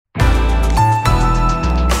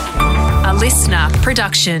listener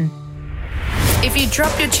production. If you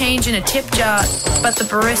dropped your change in a tip jar, but the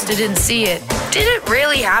barista didn't see it, did it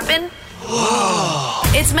really happen?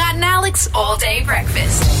 It's Matt and Alex All Day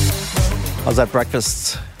Breakfast. I was at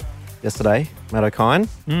breakfast yesterday, Matt O'Kine,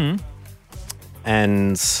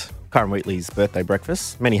 and Kyron Wheatley's birthday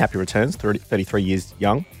breakfast. Many happy returns, 33 years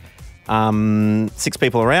young. 6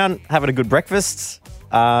 people around, having a good breakfast,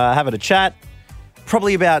 having a chat.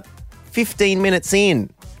 Probably about 15 minutes in,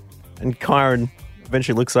 and Kyron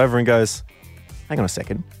eventually looks over and goes, "Hang on a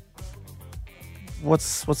second.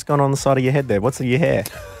 What's going on the side of your head there? What's in your hair?"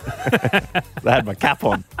 I had my cap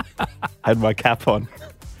on. I'm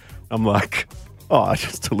like, "Oh,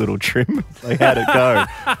 just a little trim." Like, how'd it go?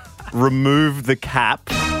 Remove the cap.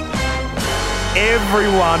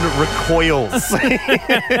 Everyone recoils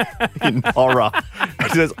in horror. He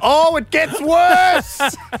says, "Oh, it gets worse."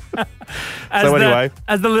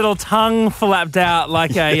 As the little tongue flapped out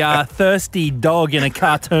like a thirsty dog in a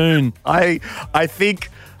cartoon. I think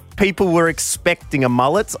people were expecting a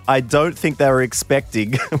mullet. I don't think they were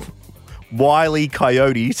expecting Wile E.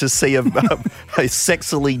 Coyote to see a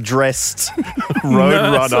sexily dressed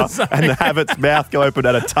roadrunner and have its mouth go open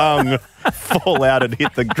and a tongue fall out and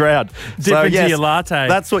hit the ground. Dip into your latte.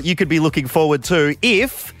 That's what you could be looking forward to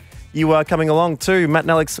if you are coming along to Matt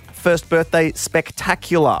and Alex's first birthday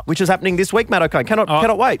spectacular, which is happening this week, Matt O'Kine.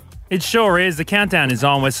 Cannot wait. It sure is. The countdown is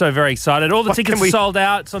on. We're so very excited. All the tickets are sold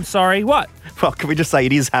out, so I'm sorry. What? Well, can we just say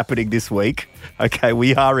it is happening this week? Okay,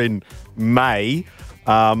 we are in May.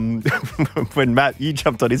 When Matt, you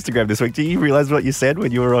jumped on Instagram this week, do you realise what you said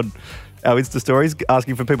when you were on our Insta stories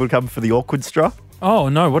asking for people to come for the awkward straw? Oh,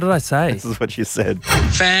 no. What did I say? This is what you said.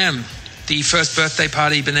 Fam, the first birthday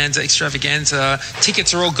party bonanza extravaganza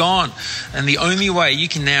tickets are all gone, and the only way you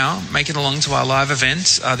can now make it along to our live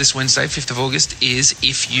event this Wednesday, 5th of August, is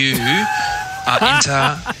if you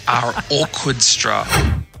enter our awkward straw.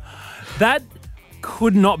 That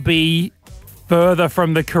could not be further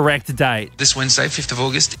from the correct date. This Wednesday, 5th of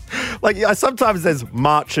August. Like, sometimes there's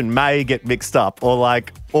March and May get mixed up, or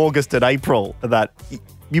like August and April. That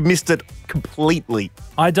you missed it completely.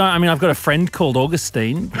 I've got a friend called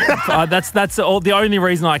Augustine. That's the only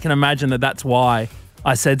reason I can imagine that's why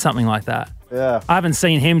I said something like that. Yeah. I haven't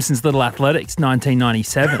seen him since Little Athletics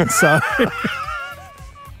 1997. So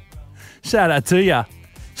shout out to you.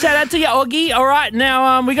 Shout out to you, Augie. All right,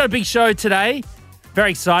 now we got a big show today.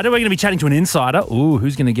 Very excited. We're going to be chatting to an insider. Ooh,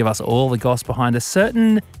 who's going to give us all the goss behind a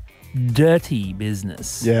certain dirty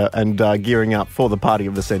business? Yeah, and gearing up for the party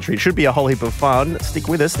of the century. It should be a whole heap of fun. Stick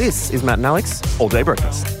with us. This is Matt and Alex All Day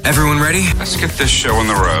Breakfast. Everyone ready? Let's get this show on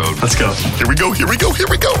the road. Let's go. Here we go.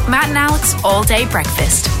 Matt and Alex All Day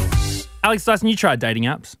Breakfast. Alex Dyson, you tried dating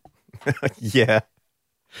apps? Yeah,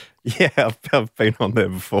 I've been on there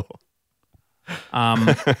before.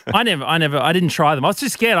 I didn't try them. I was too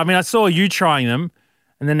scared. I mean, I saw you trying them,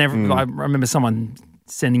 and then I remember someone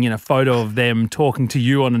sending in a photo of them talking to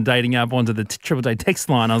you on a dating app onto the Triple J text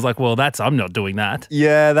line. I was like, well, I'm not doing that.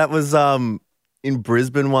 Yeah, that was in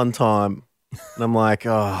Brisbane one time, and I'm like,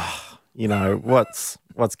 what's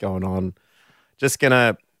going on? Just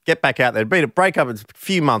gonna get back out there. Beat a breakup. A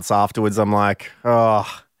few months afterwards, I'm like,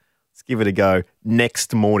 let's give it a go.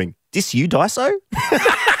 Next morning, this you, Daiso?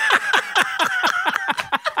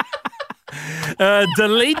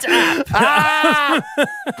 Delete app.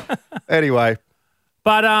 Anyway.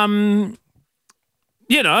 But, I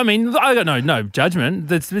got no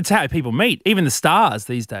judgment. It's how people meet. Even the stars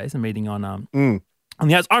these days are meeting on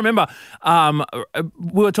the outs. I remember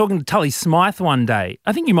we were talking to Tully Smythe one day.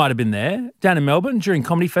 I think you might have been there, down in Melbourne during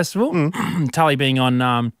Comedy Festival. Tully being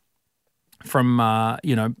on from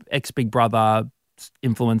ex-Big Brother,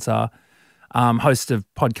 influencer, host of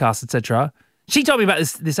podcasts, etc. She told me about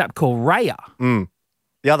this app called Raya.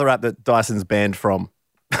 The other app that Dyson's banned from.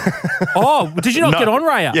 Oh, did you not get on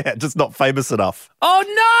Raya? Yeah, just not famous enough. Oh,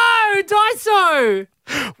 no, Daiso.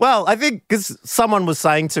 Well, I think because someone was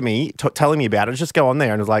saying to me, telling me about it, just go on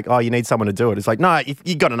there. And it was like, oh, you need someone to do it. It's like, no, if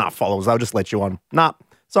you got enough followers, they'll just let you on. Nah,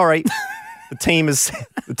 sorry. The team has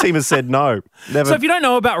said no. Never. So if you don't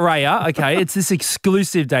know about Raya, okay, it's this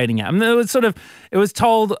exclusive dating app. And it was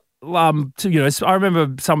told... I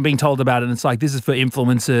remember someone being told about it, and it's like, this is for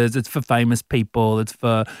influencers, it's for famous people, it's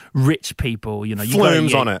for rich people,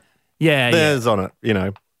 Flume's on it. Yeah. There's on it,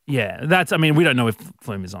 Yeah, we don't know if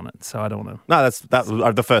Flume is on it, so I don't want to. No, that's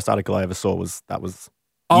the first article I ever saw was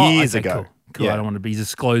years ago. Cool. Yeah. I don't want to be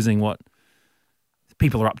disclosing what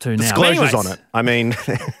people are up to now. Disclosures on it. I mean,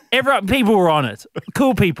 people were on it.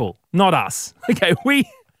 Cool people, not us. Okay, we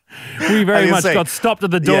very much got stopped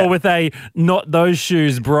at the door with a "not those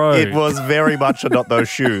shoes, bro." It was very much a "not those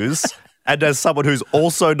shoes," And as someone who's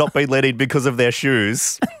also not been let in because of their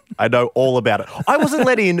shoes, I know all about it. I wasn't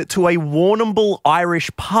let in to a Warrnambool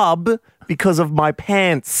Irish pub because of my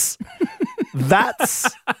pants. That's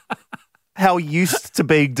how used to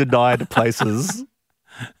being denied places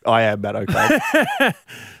I am, Matt, okay?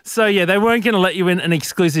 So, yeah, they weren't going to let you in an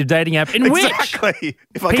exclusive dating app in Exactly.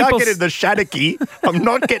 If I can't get in the Shanachie, I'm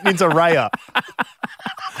not getting into Raya.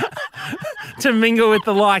 to mingle with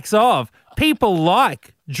the likes of people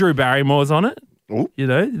like Drew Barrymore's on it. Ooh. You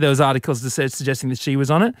know, there was articles that said suggesting that she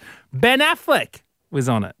was on it. Ben Affleck was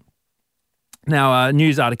on it. Now, a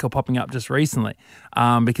news article popping up just recently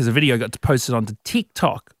because a video got posted onto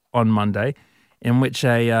TikTok on Monday in which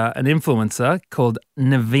an influencer called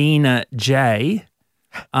Navina J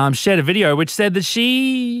shared a video which said that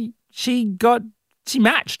she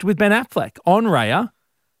matched with Ben Affleck on Raya,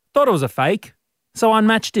 thought it was a fake, so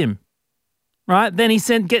unmatched him. Right? Then he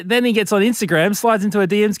gets on Instagram, slides into her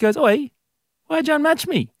DMs, goes, "Oi, why'd you unmatch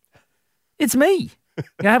me? It's me."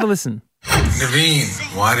 Yeah, have a listen.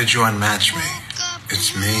 Naveen, why did you unmatch me?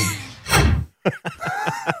 It's me.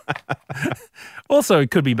 Also,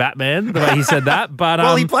 it could be Batman, the way he said that. But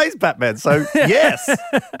Well, he plays Batman, so yes.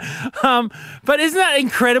 But isn't that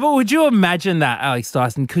incredible? Would you imagine that, Alex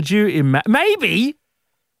Dyson? Could you imagine?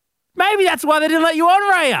 Maybe that's why they didn't let you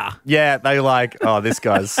on Raya. Yeah, they like, oh, this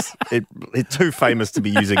guy's too famous to be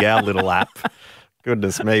using our little app.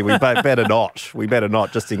 Goodness me, we better not. We better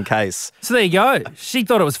not, just in case. So there you go. She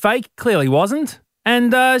thought it was fake. Clearly wasn't.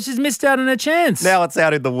 And she's missed out on her chance. Now it's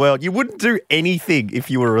out in the world. You wouldn't do anything if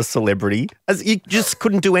you were a celebrity. As you just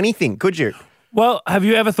couldn't do anything, could you? Well, have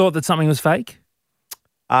you ever thought that something was fake?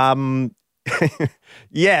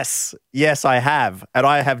 Yes, I have. And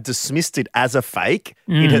I have dismissed it as a fake.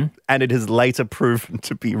 And it has later proven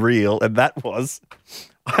to be real. And that was,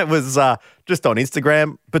 I was just on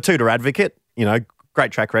Instagram, Batuta Advocate, you know,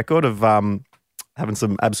 great track record of having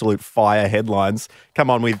some absolute fire headlines. Come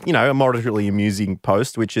on with, you know, a moderately amusing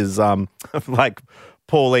post, which is like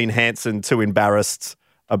Pauline Hanson too embarrassed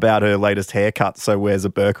about her latest haircut, so wears a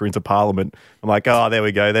burqa into Parliament. I'm like, oh, there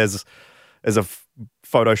we go. There's a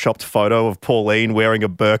photoshopped photo of Pauline wearing a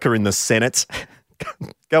burqa in the Senate.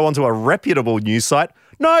 Go onto a reputable news site.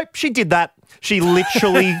 No, she did that. She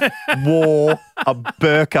literally wore a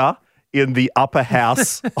burqa in the upper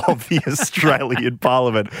house of the Australian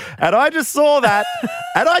Parliament. And I just saw that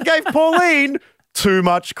and I gave Pauline too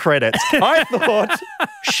much credit. I thought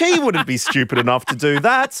she wouldn't be stupid enough to do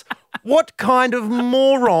that. What kind of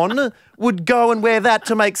moron would go and wear that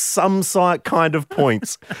to make some kind of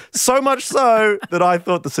points? So much so that I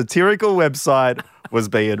thought the satirical website was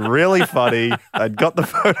being really funny. They'd got the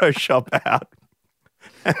Photoshop out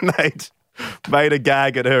and they'd made a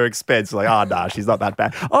gag at her expense. Like, oh, nah, she's not that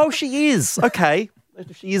bad. Oh, she is. Okay.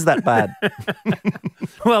 She is that bad.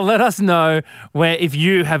 Well, let us know if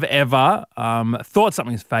you have ever thought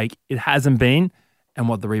something's fake, it hasn't been, and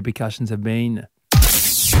what the repercussions have been.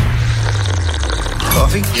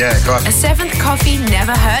 Coffee? Yeah, coffee. A seventh coffee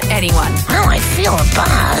never hurt anyone. Oh, I feel a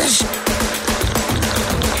buzz.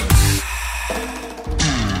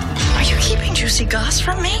 Are you keeping juicy goss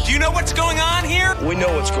from me? Do you know what's going on here? We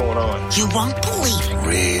know what's going on. You won't believe it.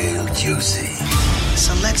 Real juicy.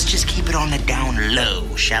 So let's just keep it on the down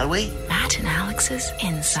low, shall we? Matt and Alex's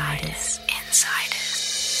Insiders.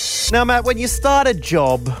 Now, Matt, when you start a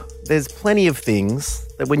job, there's plenty of things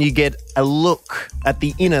that when you get a look at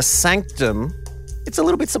the inner sanctum, it's a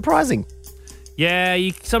little bit surprising. Yeah,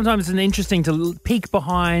 sometimes it's interesting to peek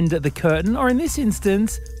behind the curtain, or in this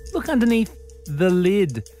instance, look underneath the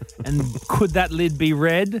lid. And could that lid be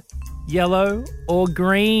red, yellow, or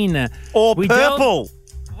green? Or purple.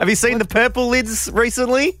 Have you seen the purple lids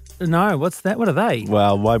recently? No, what's that? What are they?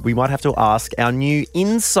 Well, we might have to ask our new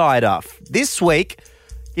insider this week,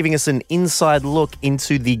 giving us an inside look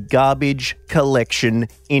into the garbage collection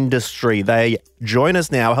industry. They join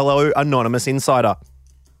us now. Hello, Anonymous Insider.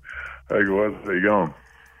 Hey guys, how you going?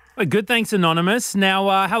 Oh, good, thanks, Anonymous.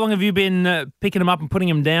 Now, how long have you been picking them up and putting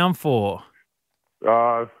them down for?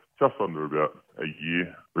 Just under about a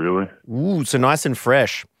year, really. Ooh, so nice and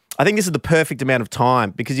fresh. I think this is the perfect amount of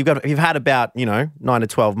time because you've had about, 9 to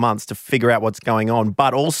 12 months to figure out what's going on,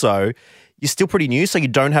 but also you're still pretty new, so you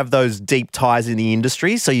don't have those deep ties in the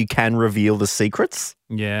industry, so you can reveal the secrets.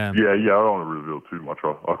 Yeah. Yeah, I don't want to reveal too much.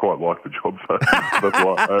 I quite like the job, so that's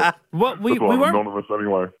why, We I'm won't, anonymous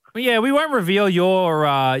anyway. yeah, we won't reveal your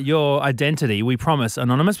identity, we promise,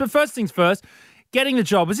 Anonymous. But first things first, getting the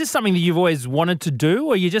job, was this something that you've always wanted to do,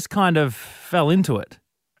 or you just kind of fell into it?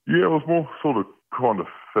 Yeah, it was more sort of kind of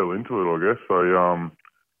fell into it, I guess.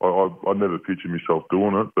 I never pictured myself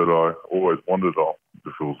doing it, but I always wondered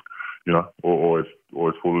if it was always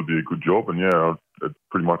thought it'd be a good job, and it's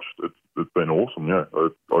pretty much it's been awesome. Yeah,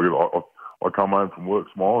 I come home from work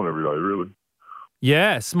smiling every day, really.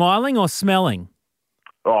 Yeah, smiling or smelling?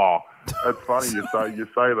 Oh, that's funny you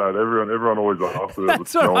say that. Everyone always asks it.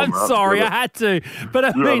 That's what I'm sorry, I had to. But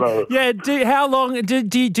I mean, how long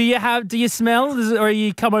do you smell, or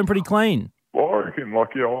you come home pretty clean? Well, I reckon,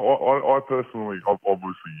 I personally, I'm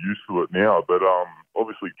obviously used to it now, but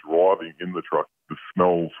obviously driving in the truck, the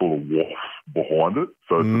smell sort of wafts behind it.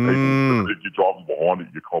 So if you're driving behind it,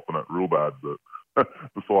 you're copping it real bad. But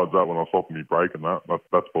besides that, when I stop me braking,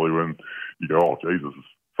 that's probably when you go, oh Jesus, there's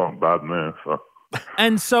something bad in there. So.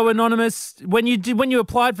 And so, Anonymous, when you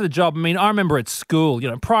applied for the job, I mean, I remember at school,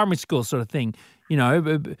 primary school sort of thing,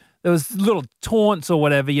 there was little taunts or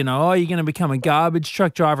whatever, oh, you're going to become a garbage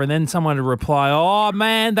truck driver, and then someone would reply, oh,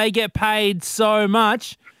 man, they get paid so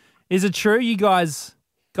much. Is it true you guys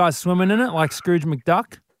swimming in it like Scrooge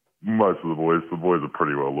McDuck? Most of the boys are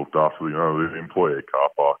pretty well looked after. The employee car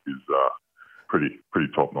park is pretty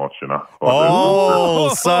top notch,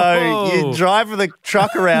 Oh, so you drive the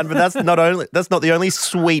truck around, but that's not the only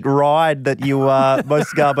sweet ride that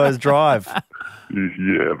most Garbos drive.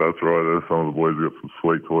 Yeah, that's right. Some of the boys have got some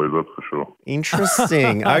sweet toys, that's for sure.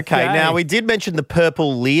 Interesting. Okay, now we did mention the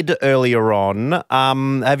purple lid earlier on.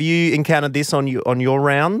 Have you encountered this on your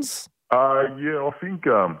rounds? Yeah, I think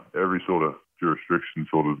every sort of jurisdiction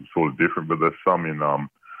sort of different, but there's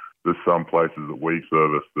some places that we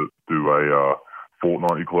service that do a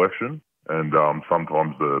fortnightly collection, and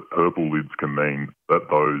sometimes the purple lids can mean that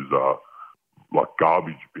those like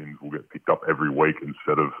garbage bins will get picked up every week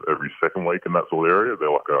instead of every second week in that sort of area.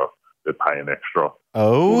 They're paying extra.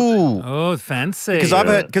 Oh, fancy.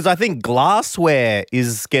 Because I think glassware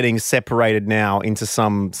is getting separated now into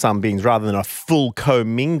some bins rather than a full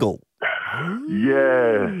commingle.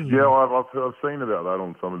 Yeah, I've seen about that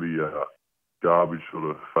on some of the garbage sort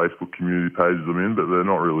of Facebook community pages I'm in, but they're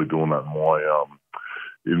not really doing that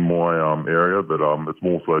in my area. But it's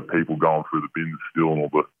more so people going through the bins, stealing all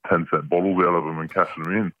the 10-cent bottles out of them and cashing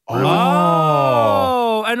them in. Really.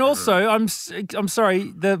 Oh, and also I'm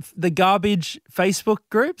sorry, the garbage Facebook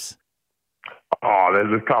groups. Oh,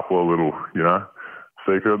 there's a couple of little,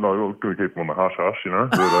 secret. No, I'm going to keep them on the hush hush,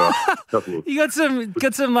 But, you got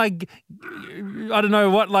some like, I don't know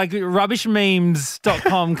what, like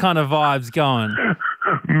rubbishmemes.com kind of vibes going.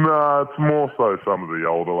 No, it's more so some of the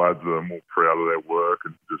older lads that are more proud of their work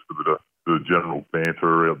and just a bit of general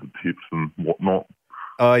banter around the tips and whatnot.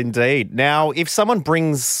 Oh, indeed. Now, if someone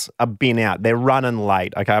brings a bin out, they're running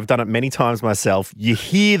late. Okay, I've done it many times myself. You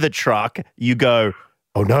hear the truck, you go,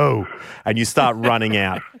 oh no, and you start running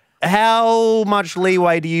out. How much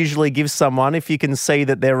leeway do you usually give someone if you can see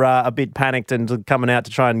that they're a bit panicked and coming out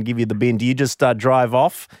to try and give you the bin? Do you just drive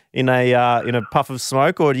off in a puff of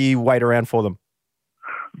smoke, or do you wait around for them?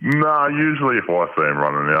 No, usually if I see them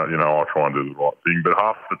running out, I'll try and do the right thing. But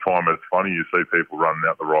half the time it's funny, you see people running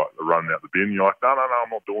out the bin. You're like, no, I'm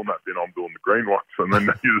not doing that bin. I'm doing the green ones. And then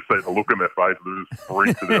you just see the look in their face. They're just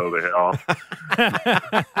sprinted out of their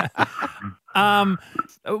house.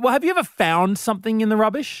 Well, have you ever found something in the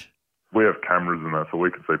rubbish? We have cameras and that, so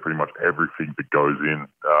we can see pretty much everything that goes in.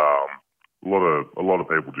 A lot of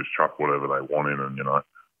people just chuck whatever they want in, and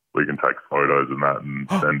we can take photos and that and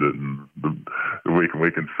send it, and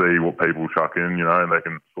we can see what people chuck in, and they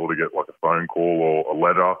can sort of get like a phone call or a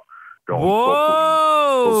letter.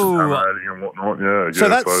 Whoa! And whatnot. Yeah. So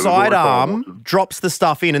that sidearm drops the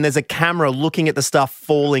stuff in, and there's a camera looking at the stuff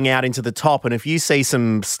falling out into the top. And if you see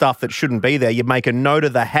some stuff that shouldn't be there, you make a note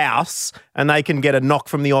of the house, and they can get a knock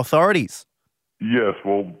from the authorities. Yes.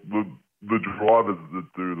 Well, the drivers that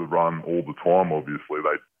do the run all the time, obviously,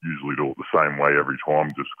 they usually do it the same way every time,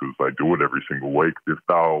 just because they do it every single week. If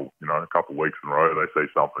they'll, a couple of weeks in a row, they see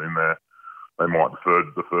something in there. They might,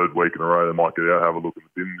 the third week in a row, they might get out, have a look at the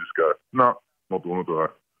bin and just go, no, not doing it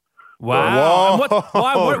today. Wow.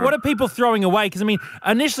 And what are people throwing away? Because,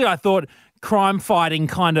 initially I thought crime fighting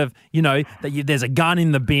kind of, that there's a gun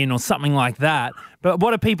in the bin or something like that. But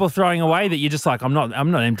what are people throwing away that you're just like, I'm not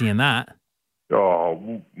emptying that?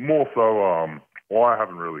 Oh, more so, I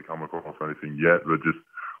haven't really come across anything yet, but just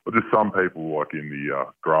some people, like in the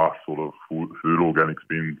grass sort of food organics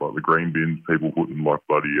bins, like the green bins, people putting like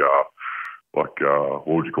bloody what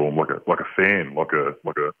would you call them? Like a fan, like a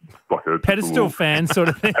pedestal fan sort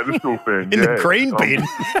of thing. Pedestal fan in the green bin.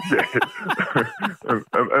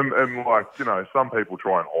 and like some people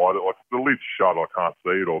try and hide it. Like the lid's shut, I can't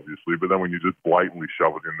see it obviously. But then when you just blatantly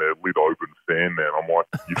shove it in there, lid open, fan there, I'm like,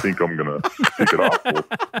 you think I'm gonna pick it up?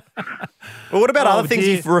 Well, what about other things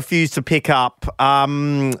dear. you've refused to pick up?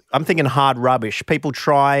 I'm thinking hard rubbish. People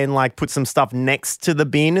try and put some stuff next to the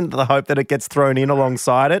bin in the hope that it gets thrown in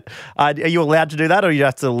alongside it. Are you allowed to do that, or you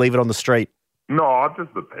have to leave it on the street? No, it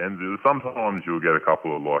just depends. Sometimes you'll get a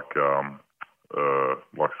couple of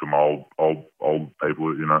some old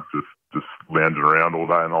people, just lounging around all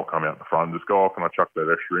day, and I'll come out the front and just go, "Oh, can I chuck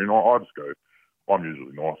that extra in?" I just go. I'm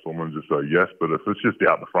usually nice. I'm going to just say yes, but if it's just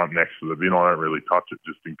out the front next to the bin, I don't really touch it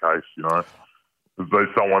just in case, If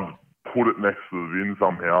someone's put it next to the bin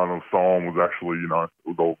somehow, and if someone was actually, it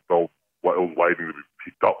was waiting to be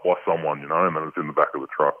picked up by someone, and then it's in the back of the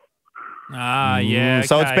truck. Ah, yeah.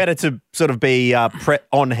 So it's okay. better to sort of be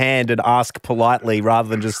on hand and ask politely rather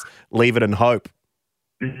than just leave it and hope.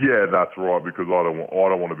 Yeah, that's right, because I don't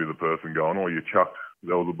want to be the person going, "Oh, you chucked,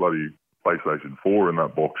 there was a bloody PlayStation 4 in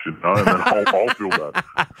that box," and then I'll feel that.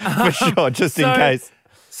 For sure, just in case.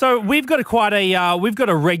 So we've got we've got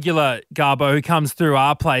a regular Garbo who comes through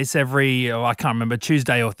our place every, I can't remember,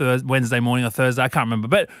 Tuesday or Wednesday morning or Thursday, I can't remember.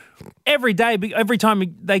 But every day, every time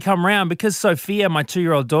they come round, because Sophia, my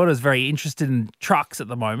 2-year-old daughter, is very interested in trucks at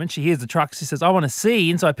the moment. She hears the trucks, she says, "I want to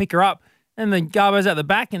see," and so I pick her up, and the Garbo's at the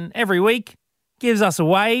back, and every week gives us a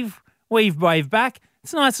wave, we wave back.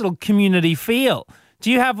 It's a nice little community feel. Do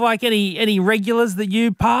you have any regulars that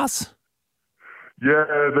you pass? Yeah,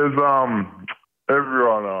 there's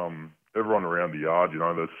everyone around the yard.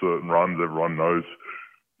 There's certain runs everyone knows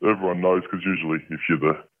because usually if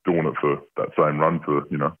you're doing it for that same run for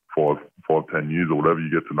 5-10 years or whatever, you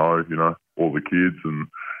get to know all the kids and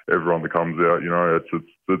everyone that comes out. It's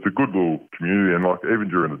a good little community, and even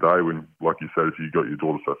during the day when, like you said, if you got your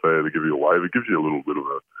daughter Sophia to give you a wave, it gives you a little bit of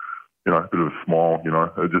a bit of a smile.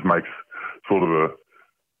 It just makes sort of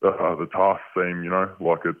the task seem,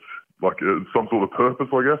 like it's some sort of purpose,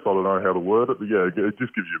 I guess. I don't know how to word it, but yeah, it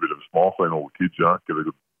just gives you a bit of a smile seeing all the kids, get a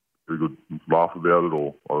good laugh about it,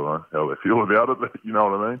 or I don't know how they feel about it. You know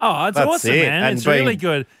what I mean? Oh, it's That's awesome, it. man. And It's really being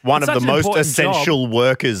good. One It's of the such an most important essential job.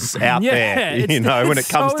 workers out Yeah, there. it's- When it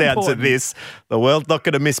it's comes so down important. to this, the world's not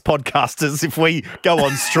going to miss podcasters if we go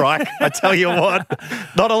on strike. I tell you what,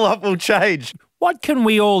 not a lot will change. What can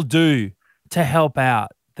we all do to help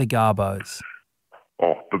out the Garbos?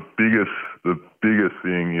 Oh, the biggest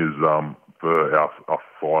thing is for our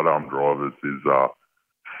sidearm drivers is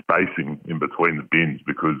spacing in between the bins,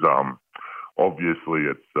 because obviously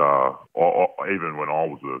it's even when I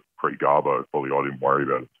was a pre-Garbo, probably I didn't worry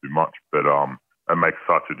about it too much, but it makes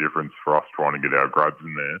such a difference for us trying to get our grabs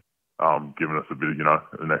in there, giving us a bit of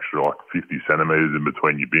an extra 50 centimetres in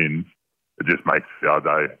between your bins. It just makes our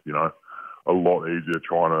day a lot easier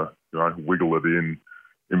trying to wiggle it in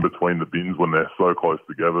between the bins when they're so close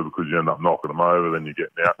together, because you end up knocking them over, then you're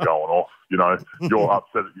getting out, going off. You're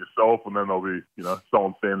upset at yourself, and then there'll be,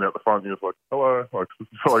 someone standing out the front, and you're just like, "Hello,"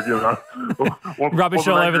 Rubbish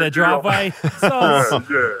all over their driveway. It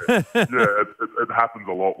happens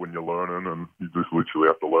a lot when you're learning, and you just literally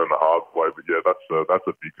have to learn the hard way. But yeah, that's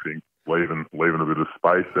a big thing, leaving a bit of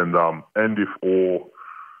space, and if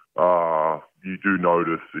you do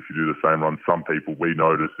notice if you do the same run, we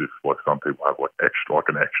notice if some people have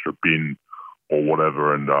an extra bin or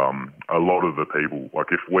whatever, and a lot of the people,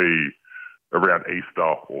 if we around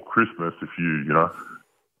Easter or Christmas, if you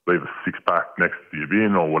leave a 6-pack next to your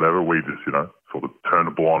bin or whatever, we just sort of turn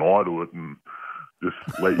a blind eye to it and just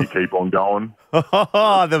let you keep on going.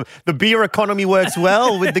 The beer economy works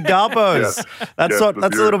well with the Garbos. That's a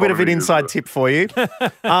little bit of an inside tip for you.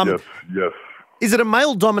 Yes. Is it a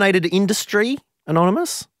male-dominated industry,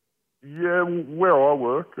 Anonymous? Yeah, where I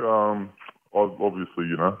work, obviously,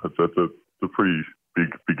 it's a pretty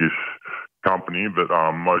biggish company, but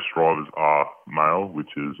most drivers are male, which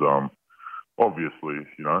is obviously, it's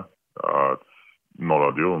not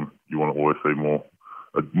ideal, and you want to always see a more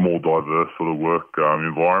diverse sort of work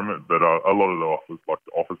environment. But a lot of the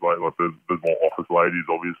office ladies, there's more office ladies.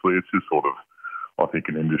 Obviously, it's just sort of, I think,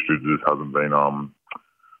 an industry that just hasn't been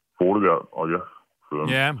thought about, I guess.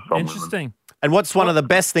 Yeah, some interesting. women. And what's one of the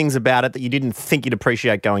best things about it that you didn't think you'd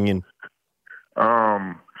appreciate going in?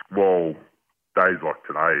 Well, days like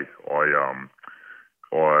today,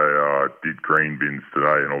 I did green bins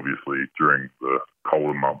today, and obviously during the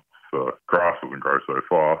colder months, grass doesn't grow so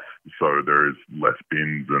fast, so there is less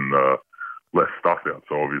bins and less stuff out.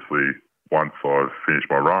 So obviously, once I've finished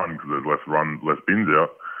my run, because there's less bins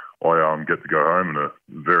out, I get to go home in a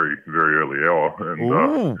very, very early hour, and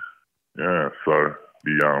so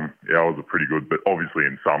the hours are pretty good. But obviously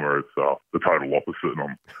in summer, it's the total opposite, and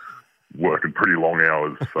I'm working pretty long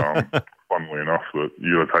hours. Funnily enough, but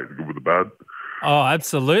you got to take the good with the bad. Oh,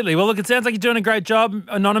 absolutely. Well, look, it sounds like you're doing a great job,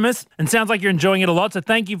 Anonymous, and sounds like you're enjoying it a lot. So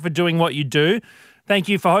thank you for doing what you do. Thank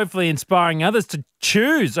you for hopefully inspiring others to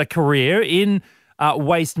choose a career in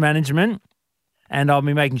waste management. And I'll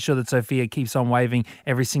be making sure that Sophia keeps on waving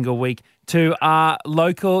every single week to our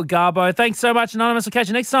local Garbo. Thanks so much, Anonymous. We'll catch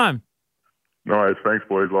you next time. Nice. Thanks,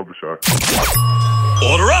 boys. Love the show.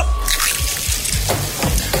 Order up.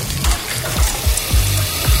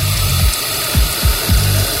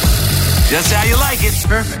 Just how you like it.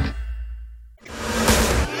 Perfect.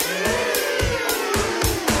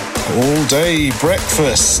 All day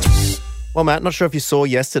breakfast. Well, Matt, not sure if you saw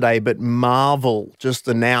yesterday, but Marvel just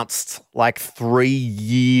announced like 3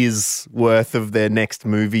 years worth of their next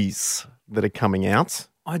movies that are coming out.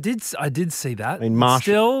 I did see that. I mean,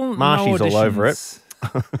 Marshy's all over it.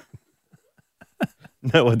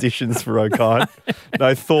 No auditions for O'Kine.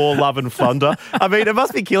 No Thor, Love and Thunder. I mean, it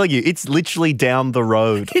must be killing you. It's literally down the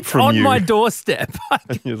road It's from on you. my doorstep.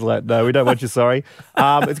 You're like, no, we don't want you, sorry.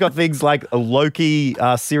 It's got things like a Loki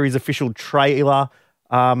series official trailer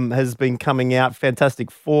has been coming out. Fantastic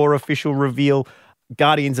Four official reveal.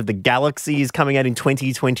 Guardians of the Galaxy is coming out in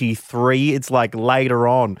 2023. It's like later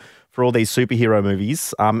on for all these superhero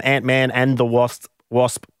movies. Ant-Man and the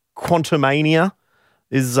Wasp Quantumania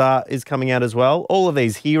is coming out as well. All of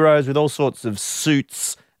these heroes with all sorts of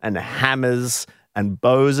suits and hammers and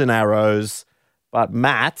bows and arrows. But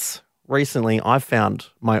Matt, recently I found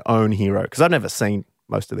my own hero because I've never seen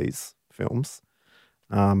most of these films.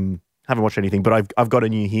 Haven't watched anything, but I've got a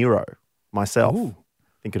new hero myself. Ooh.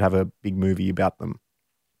 I think could have a big movie about them.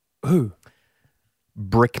 Who?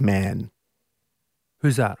 Brickman.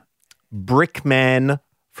 Who's that? Brickman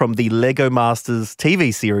from the Lego Masters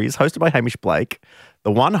TV series hosted by Hamish Blake,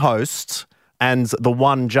 the one host and the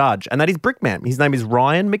one judge, and that is Brickman. His name is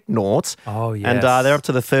Ryan McNaught. Oh, yes. And they're up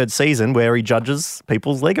to the third season where he judges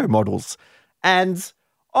people's Lego models. And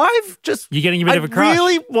You're getting a bit of a crush. I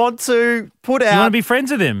really want to put You want out to be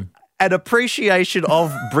friends with him? an appreciation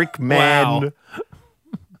of Brickman Wow.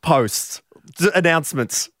 posts,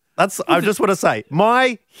 announcements. I just want to say,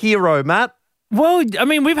 my hero, Matt. Well, I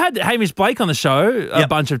mean, we've had Hamish Blake on the show a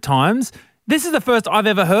bunch of times. This is the first I've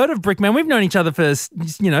ever heard of Brickman. We've known each other for,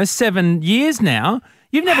 7 years now.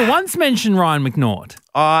 You've never once mentioned Ryan McNaught.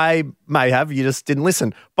 I may have, you just didn't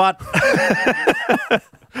listen. But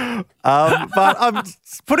but I'm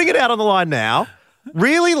putting it out on the line now.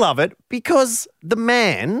 Really love it because the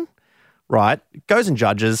man, right, goes and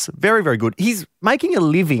judges. Very, very good. He's making a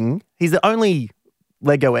living. He's the only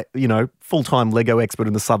Lego, full-time Lego expert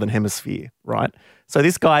in the Southern Hemisphere, right? So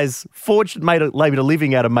this guy's made a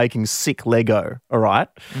living out of making sick Lego, all right?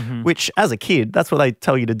 Mm-hmm. Which, as a kid, that's what they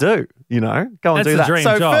tell you to do, go and That's do the that. dream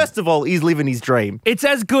So job. first of all, he's living his dream. It's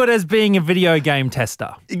as good as being a video game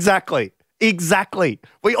tester. Exactly.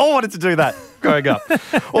 We all wanted to do that growing up.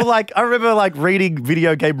 Or I remember reading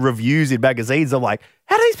video game reviews in magazines. I'm like,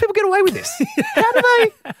 how do these people get away with this? How do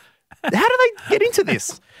they get into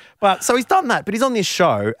this? But so he's done that, but he's on this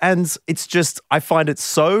show and it's just, I find it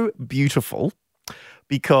so beautiful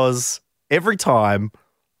because every time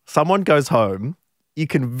someone goes home, you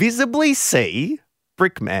can visibly see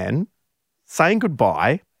Brickman saying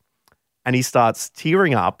goodbye and he starts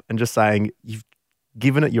tearing up and just saying, you've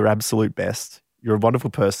given it your absolute best. You're a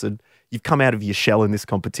wonderful person. You've come out of your shell in this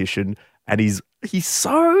competition. And he's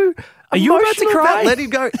so Are you about to emotional cry? Let him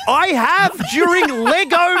go. I have during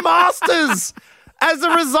Lego Masters as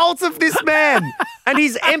a result of this man and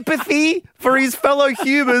his empathy for his fellow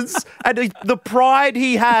humans and the pride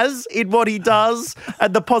he has in what he does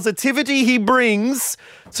and the positivity he brings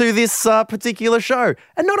to this particular show.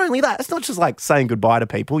 And not only that, it's not just saying goodbye to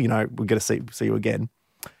people, we're going to see you again.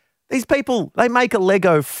 These people, they make a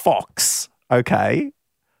Lego fox, okay,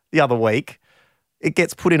 the other week. It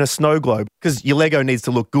gets put in a snow globe because your Lego needs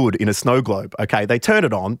to look good in a snow globe, okay? They turn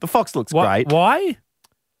it on. The fox looks great. Why?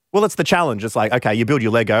 Well, it's the challenge. It's okay, you build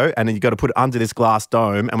your Lego and then you've got to put it under this glass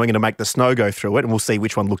dome and we're going to make the snow go through it and we'll see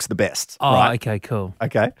which one looks the best. Oh, right? okay, cool.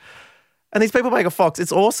 Okay. And these people make a fox.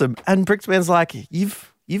 It's awesome. And Brickman's like,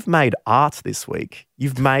 you've made art this week.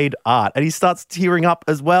 You've made art. And he starts tearing up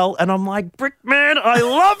as well. And I'm like, Brickman, I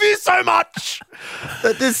love you so much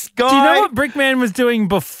that this guy... Do you know what Brickman was doing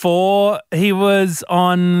before he was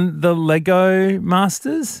on the Lego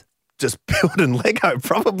Masters? Just building Lego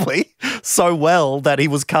probably so well that he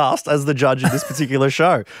was cast as the judge in this particular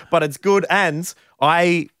show. But it's good. And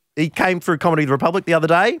he came through Comedy Republic the other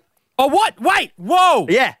day. Oh, what? Wait, whoa.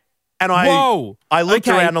 Yeah. And I looked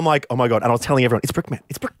around and I'm like, oh my God. And I was telling everyone, it's Brickman.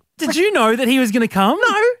 It's Brickman. Did you know that he was going to come?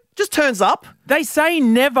 No, just turns up. They say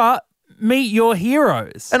never meet your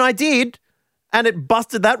heroes. And I did. And it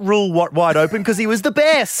busted that rule wide open because he was the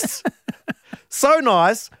best. So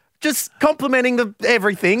nice. just complimenting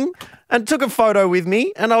everything and took a photo with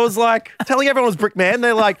me. And I was like, telling everyone it was Brickman.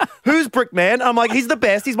 They're like, who's Brickman? I'm like, he's the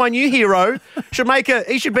best. He's my new hero.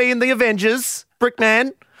 He should be in the Avengers,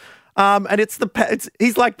 Brickman. And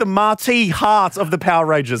he's like the Marty Hart of the Power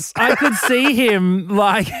Rangers. I could see him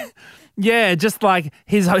like, yeah, just like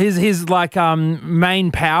his like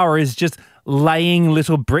main power is just laying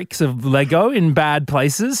little bricks of Lego in bad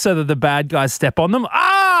places so that the bad guys step on them.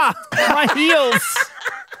 Ah, my heels.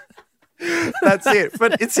 That's it.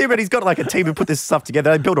 But it's him, and he's got like a team who put this stuff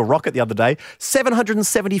together. They built a rocket the other day.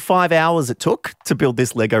 775 hours it took to build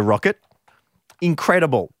this Lego rocket.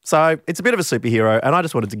 Incredible. So it's a bit of a superhero, and I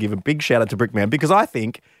just wanted to give a big shout out to Brickman because I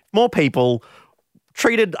think more people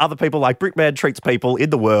treated other people like Brickman treats people in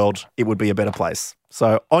the world, it would be a better place.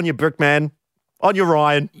 So on your Brickman, on your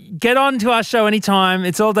Ryan. Get on to our show anytime.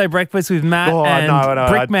 It's All Day Breakfast with Matt and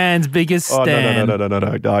Brickman's biggest stand.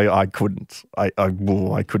 No, I couldn't.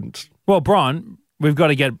 I couldn't. Well, Bron, we've got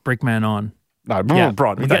to get Brickman on. No, yeah,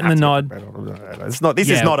 Bron. we're getting the nod. It's not. This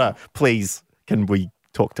is not a please. Can we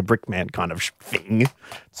talk to Brickman kind of thing?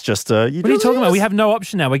 It's just a. What are you talking about? We have no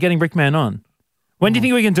option now. We're getting Brickman on. When do you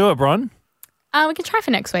think we can do it, Bron? We can try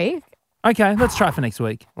for next week. Okay, let's try for next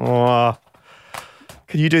week. Can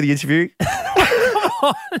you do the interview?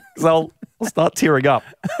 Because I'll start tearing up.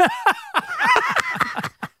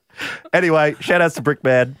 Anyway, shout outs to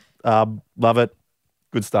Brickman. Love it.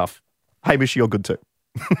 Good stuff. Hamish, you're good too.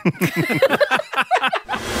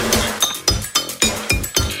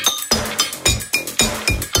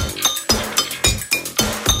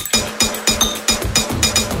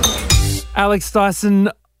 Alex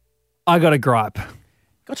Dyson, I got a gripe.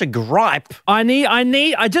 Got a gripe?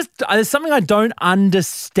 There's something I don't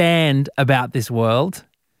understand about this world,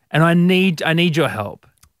 and I need your help.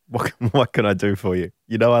 What can I do for you?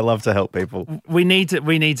 You know I love to help people. We need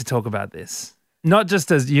to talk about this. Not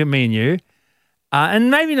just as me and you, and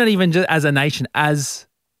maybe not even just as a nation, as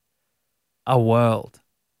a world.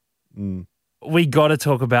 We got to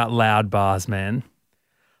talk about loud bars, man.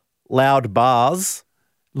 Loud bars?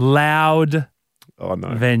 Loud oh, no.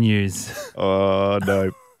 venues. Oh, no.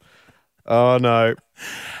 Oh, no.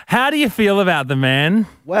 How do you feel about them, man?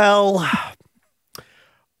 Well,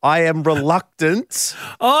 I am reluctant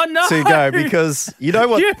to go because you know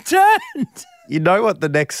what? You turned. You know what the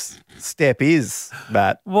next step is,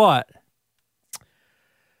 Matt? What?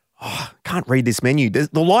 Oh, can't read this menu. The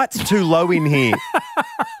light's too low in here.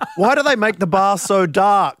 Why do they make the bar so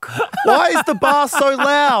dark? Why is the bar so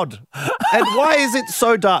loud? And why is it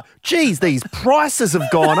so dark? Geez, these prices have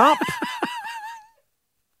gone up.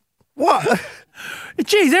 What?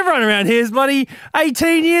 Geez, everyone around here is bloody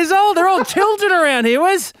 18 years old. They're all children around here,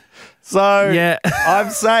 Wes. So yeah. I'm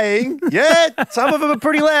saying, some of them are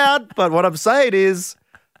pretty loud, but what I'm saying is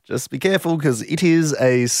just be careful because it is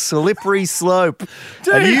a slippery slope.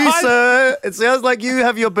 Dude, and you, sir, it sounds like you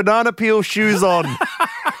have your banana peel shoes on.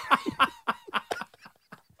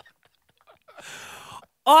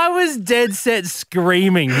 I was dead set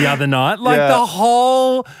screaming the other night. The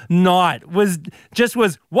whole night was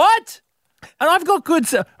what? And I've got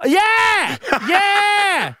good... Yeah!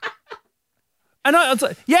 And I was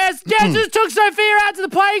like, yes, just took Sophia out to the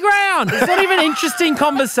playground. It's not even an interesting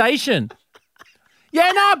conversation. Yeah,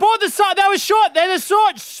 no, I bought the socks. They were short. They're the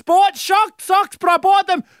sport socks, but I bought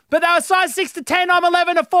them. But they were size 6 to 10. I'm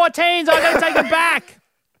 11 to 14, so I got to take them back.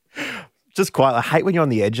 Just quite. I hate when you're on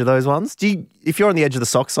the edge of those ones. If you're on the edge of the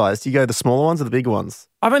sock size, do you go the smaller ones or the bigger ones?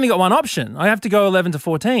 I've only got one option. I have to go 11 to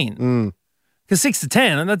 14. Because 6 to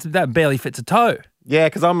 10, and that barely fits a toe. Yeah,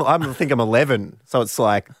 because I think I'm 11, so it's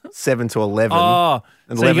like 7 to 11. Oh,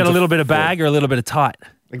 so you got a little bit of bag or a little bit of tight.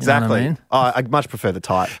 Exactly. You know I much prefer the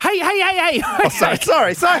tight. Hey. Oh,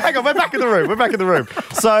 sorry. Hang on. We're back in the room.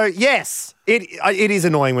 So, yes, it is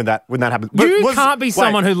annoying when that happens. You can't be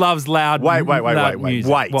someone who loves loud music.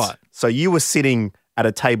 Wait. What? So you were sitting at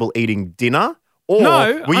a table eating dinner? Or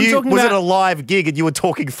no, was it a live gig and you were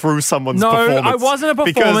talking through someone's performance? No, I wasn't a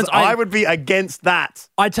performance. Because I would be against that.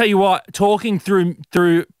 I tell you what, talking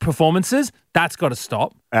through performances, that's got to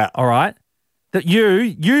stop. All right? That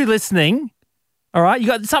you listening, all right, you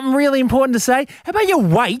got something really important to say? How about you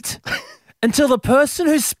wait until the person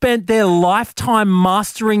who spent their lifetime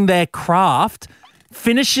mastering their craft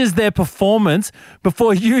finishes their performance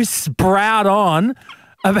before you sprout on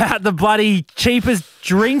about the bloody cheapest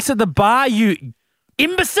drinks at the bar, you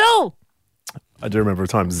imbecile? I do remember a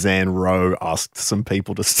time Zan Rowe asked some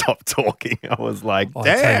people to stop talking. I was like, damn.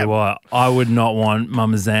 I tell you what, I would not want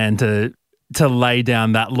Mama Zan to lay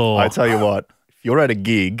down that law. I tell you what, if you're at a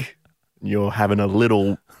gig and you're having a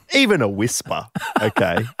little, even a whisper,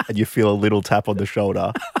 okay, and you feel a little tap on the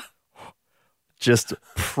shoulder, just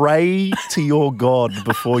pray to your God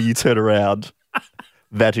before you turn around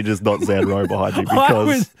that it is not Zan Rowe behind you,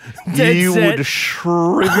 because you would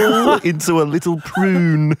shrivel into a little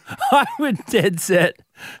prune. I would dead set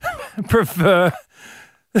prefer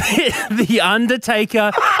the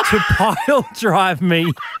Undertaker to pile drive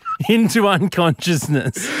me into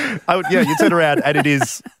unconsciousness. You turn around and it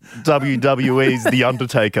is WWE's The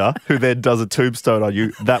Undertaker, who then does a tombstone on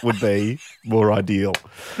you. That would be more ideal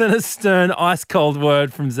than a stern, ice-cold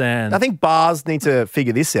word from Zan. I think bars need to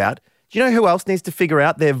figure this out. Do you know who else needs to figure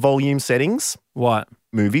out their volume settings? What?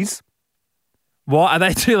 Movies. What? Are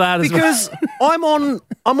they too loud as well? Because I'm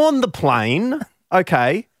on the plane,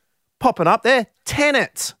 okay, popping up there,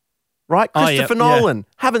 Tenet, right? Christopher Nolan.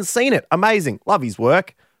 Haven't seen it. Amazing. Love his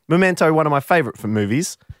work. Memento, one of my favourite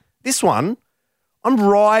movies. This one, I'm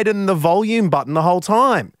riding the volume button the whole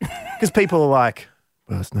time because people are like,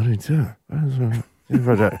 well, it's not into I'm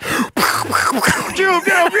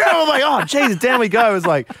like, oh, Jesus, down we go. It's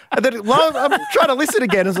like, and then I'm trying to listen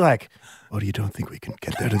again. It's like, oh, you don't think we can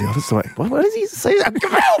get there to the other side? What does he say?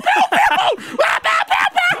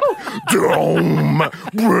 Dome,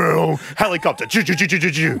 helicopter.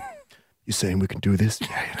 You saying we can do this?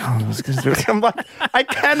 Yeah, I'm like, I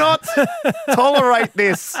cannot tolerate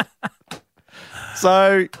this.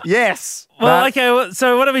 So, yes. Well, okay.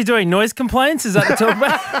 So what are we doing? Noise complaints? Is that the talk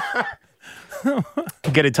about?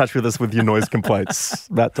 Get in touch with us with your noise complaints.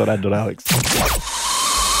 Matt.and.alex.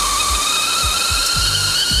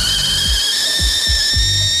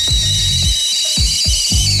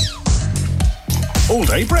 All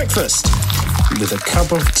day breakfast with a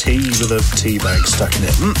cup of tea with a tea bag stuck in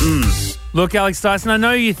it. Look, Alex Dyson, I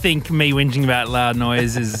know you think me whinging about loud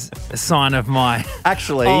noise is a sign of my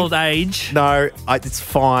old age. No, it's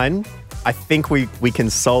fine. I think we can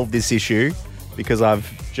solve this issue because I've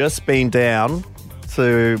just been down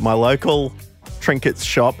to my local trinkets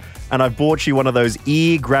shop and I've bought you one of those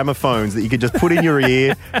ear gramophones that you can just put in your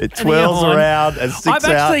ear. It twirls around and sticks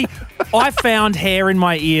out. I found hair in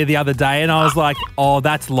my ear the other day and I was like, oh,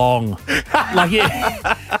 that's long.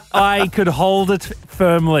 I could hold it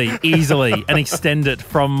firmly, easily, and extend it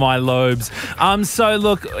from my lobes. So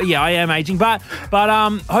look, yeah, I am aging, but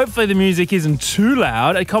hopefully the music isn't too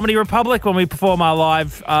loud. At Comedy Republic, when we perform our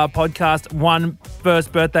live podcast, one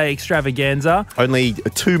first birthday extravaganza. Only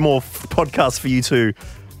 2 more podcasts for you to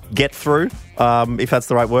get through, if that's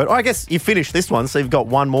the right word. Or I guess you finished this one, so you've got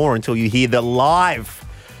one more until you hear the live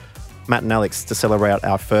Matt and Alex to celebrate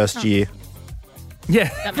our first year.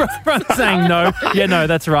 Yeah, Bron's saying no. Yeah, no,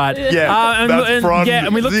 that's right. Yeah, that's Bron. Yeah,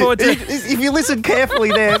 and we look forward to... If you listen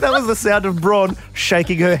carefully there, that was the sound of Bron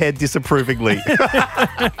shaking her head disapprovingly.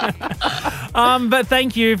 But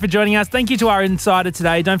thank you for joining us. Thank you to our insider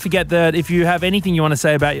today. Don't forget that if you have anything you want to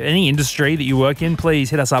say about any industry that you work in, please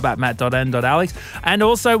hit us up at matt.and.alex. And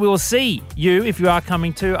also, we will see you, if you are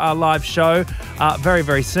coming to our live show, very,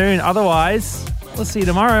 very soon. Otherwise... we'll see you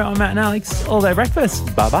tomorrow on Matt and Alex All Day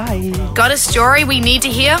Breakfast. Bye-bye. Got a story we need to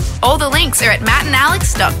hear? All the links are at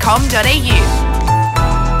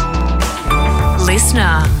mattandalex.com.au.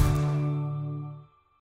 Listener.